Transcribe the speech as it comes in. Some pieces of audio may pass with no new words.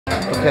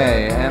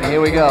Okay, and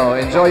here we go.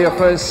 Enjoy your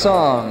first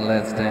song.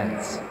 Let's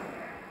dance.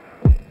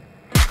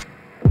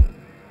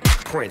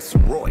 Prince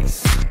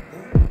Royce,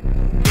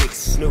 Big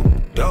Snoop,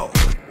 Dogg.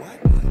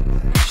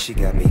 She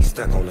got me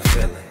stuck on the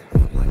feeling.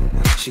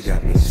 She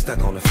got me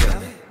stuck on the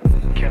feeling.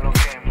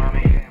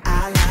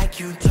 I like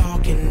you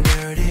talking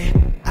dirty.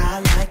 I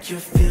like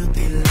your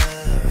filthy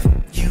love.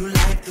 You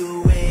like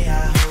the way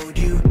I hold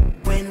you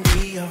when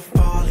we are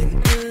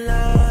falling in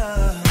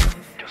love.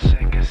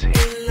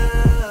 In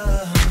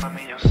love.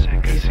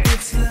 If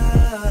it's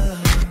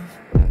love,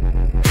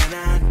 then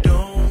I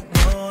don't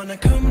wanna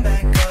come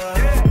back up.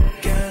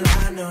 Girl,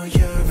 I know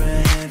you're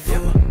a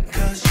handful,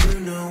 'cause you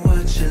know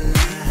what you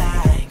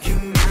like. You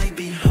might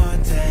be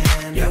hard to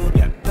handle,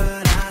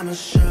 but I'ma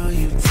show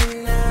you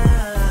tonight.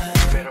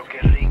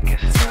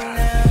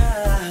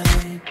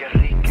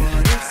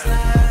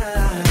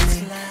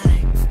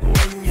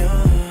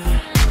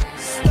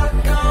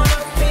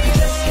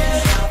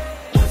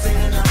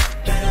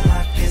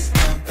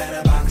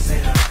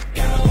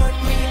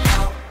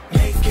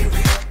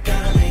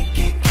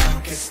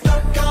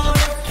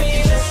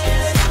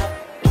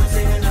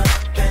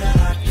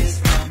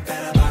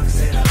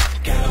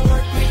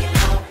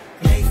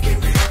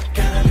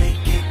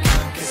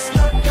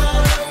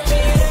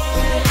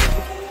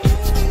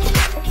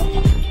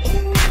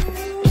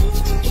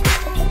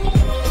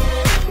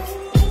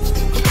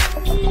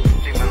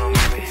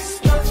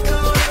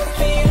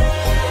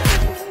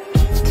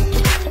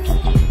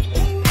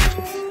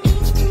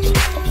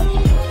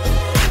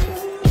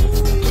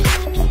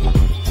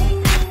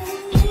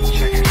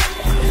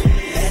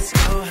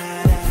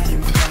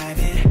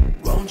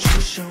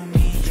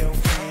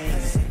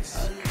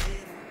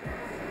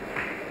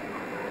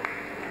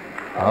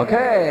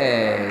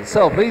 Okay,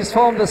 so please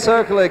form the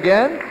circle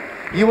again.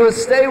 You will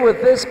stay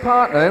with this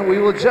partner. We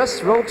will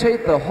just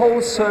rotate the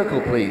whole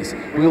circle, please.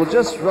 We will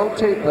just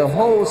rotate the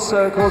whole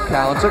circle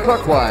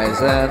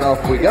counterclockwise, and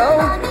off we go.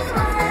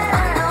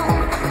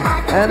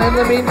 And in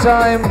the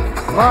meantime,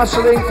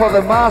 marshalling for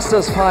the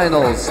Masters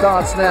Finals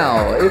starts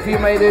now. If you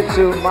made it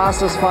to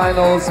Masters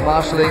Finals,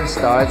 marshalling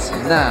starts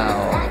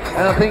now.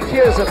 And I think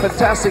here's a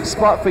fantastic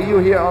spot for you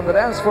here on the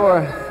dance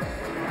floor.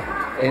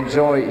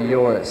 Enjoy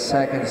your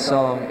second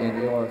song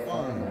in your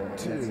final.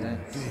 Let's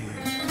dance.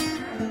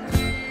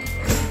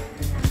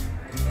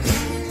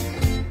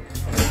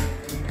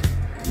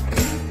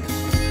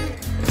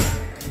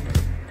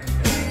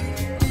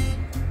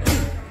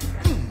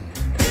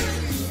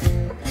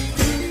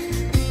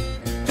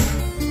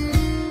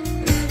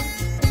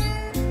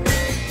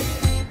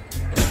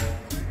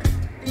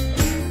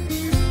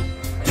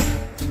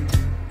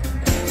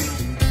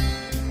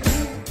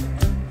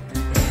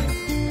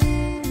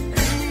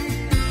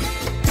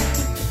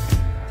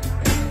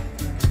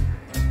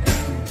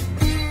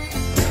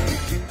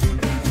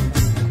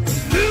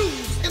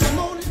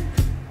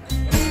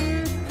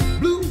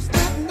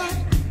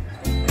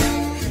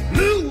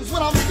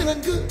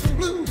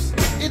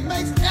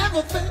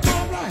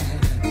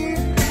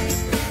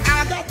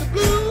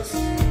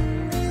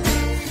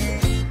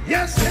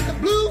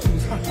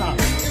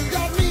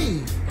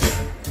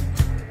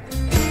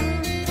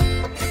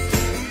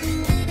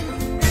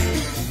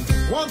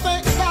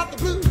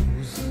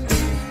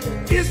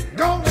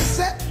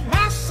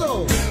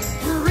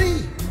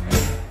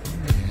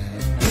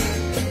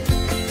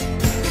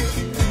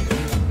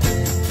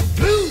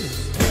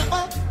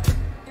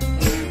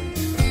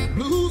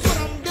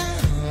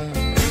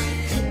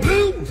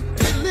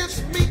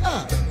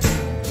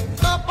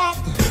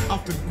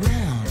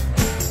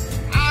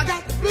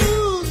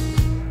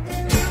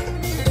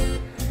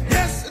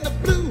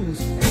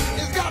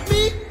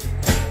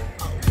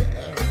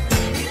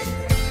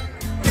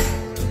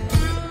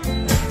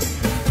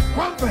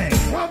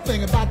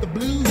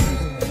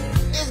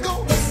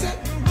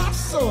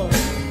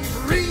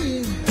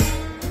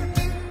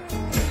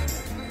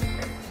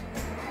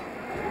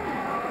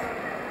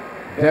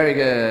 Very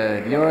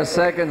good. Your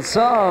second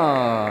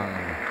song.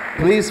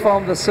 Please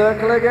form the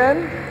circle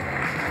again.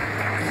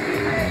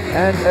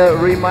 And a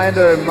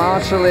reminder,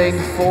 marshalling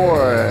for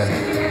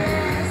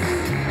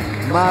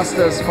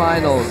Masters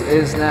Finals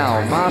is now.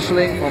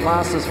 Marshalling for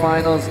Masters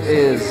Finals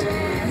is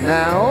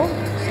now.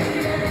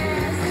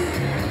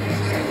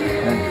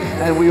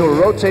 And we will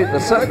rotate the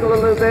circle a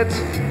little bit.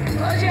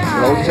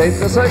 Rotate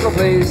the circle,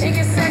 please. It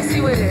gets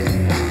sexy with it.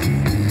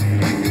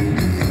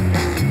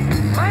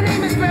 My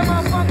name is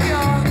Grandma Funk,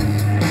 y'all.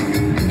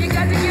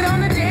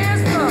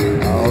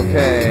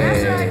 Okay,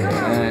 that's right,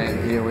 come on.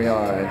 And here we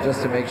are.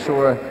 Just to make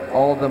sure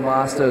all the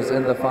masters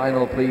in the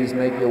final, please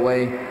make your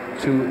way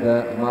to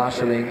the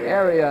marshalling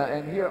area.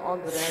 And here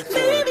on the dance floor,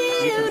 maybe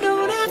you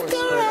don't have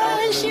to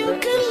rush. You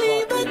can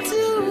leave a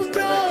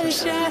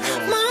toothbrush at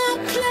my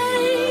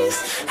place.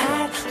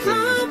 At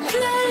my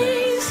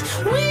place.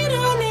 We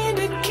don't need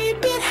to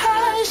keep it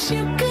hush.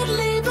 You could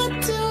leave a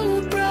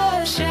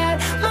toothbrush at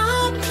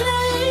my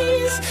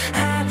place.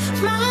 At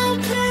my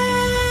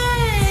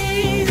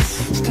place.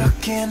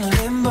 Stuck in a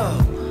limbo,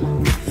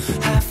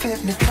 half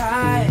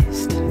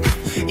hypnotized.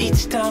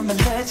 Each time I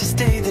let you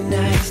stay the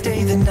night,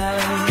 stay the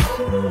night.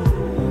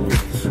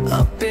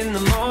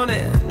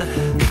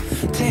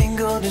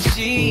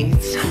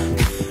 sheets.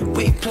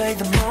 We play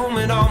the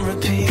moment on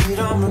repeat,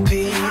 on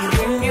repeat.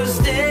 When you're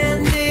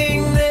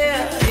standing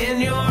there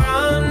in your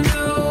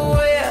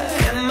underwear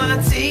and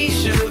my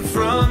t-shirt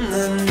from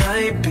the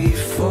night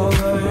before,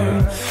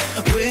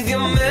 with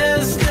your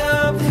messed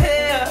up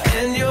hair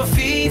and your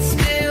feet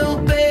still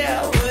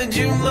bare, would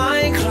you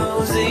mind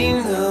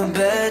closing the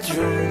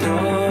bedroom door?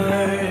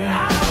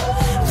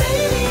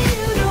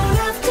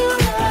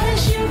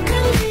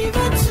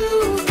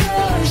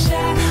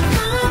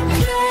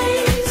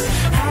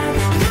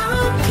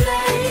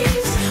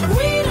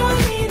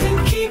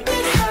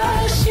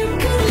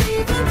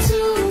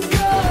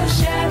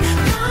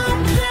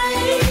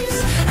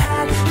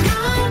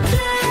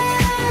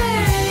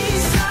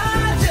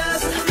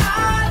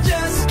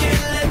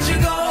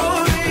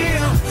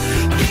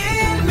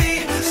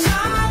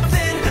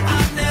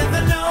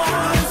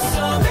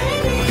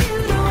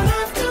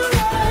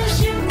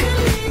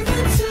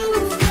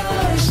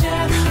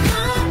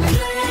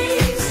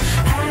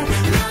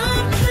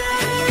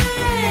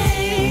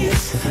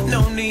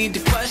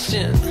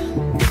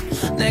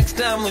 Next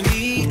time we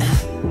meet,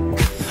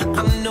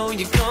 I know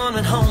you're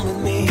coming home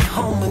with me,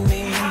 home with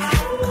me.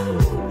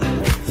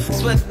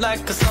 Sweat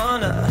like a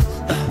sauna,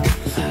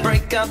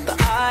 break out the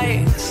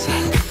ice.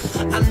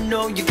 I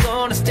know you're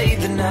gonna stay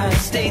the night,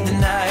 stay the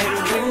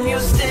night. When you're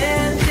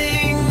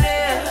standing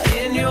there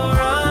in your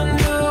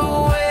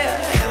underwear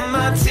and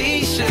my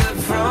t-shirt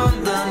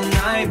from the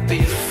night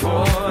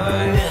before,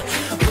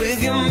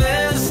 with your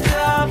messed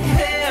up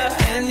hair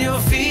and your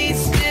feet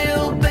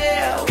still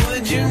bare,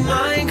 would you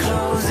mind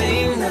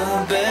closing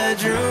the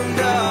bedroom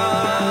door?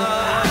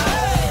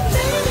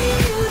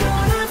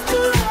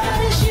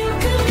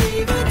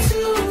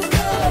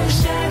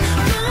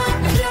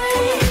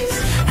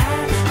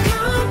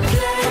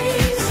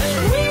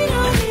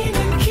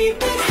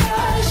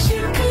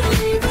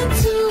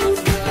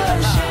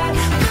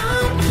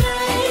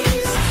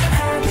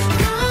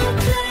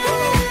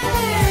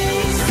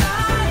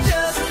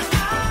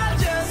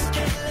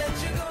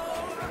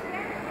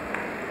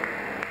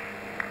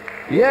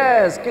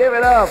 Yes, give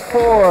it up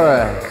for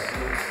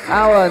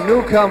our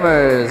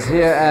newcomers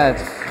here at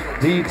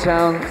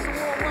D-TownSwing.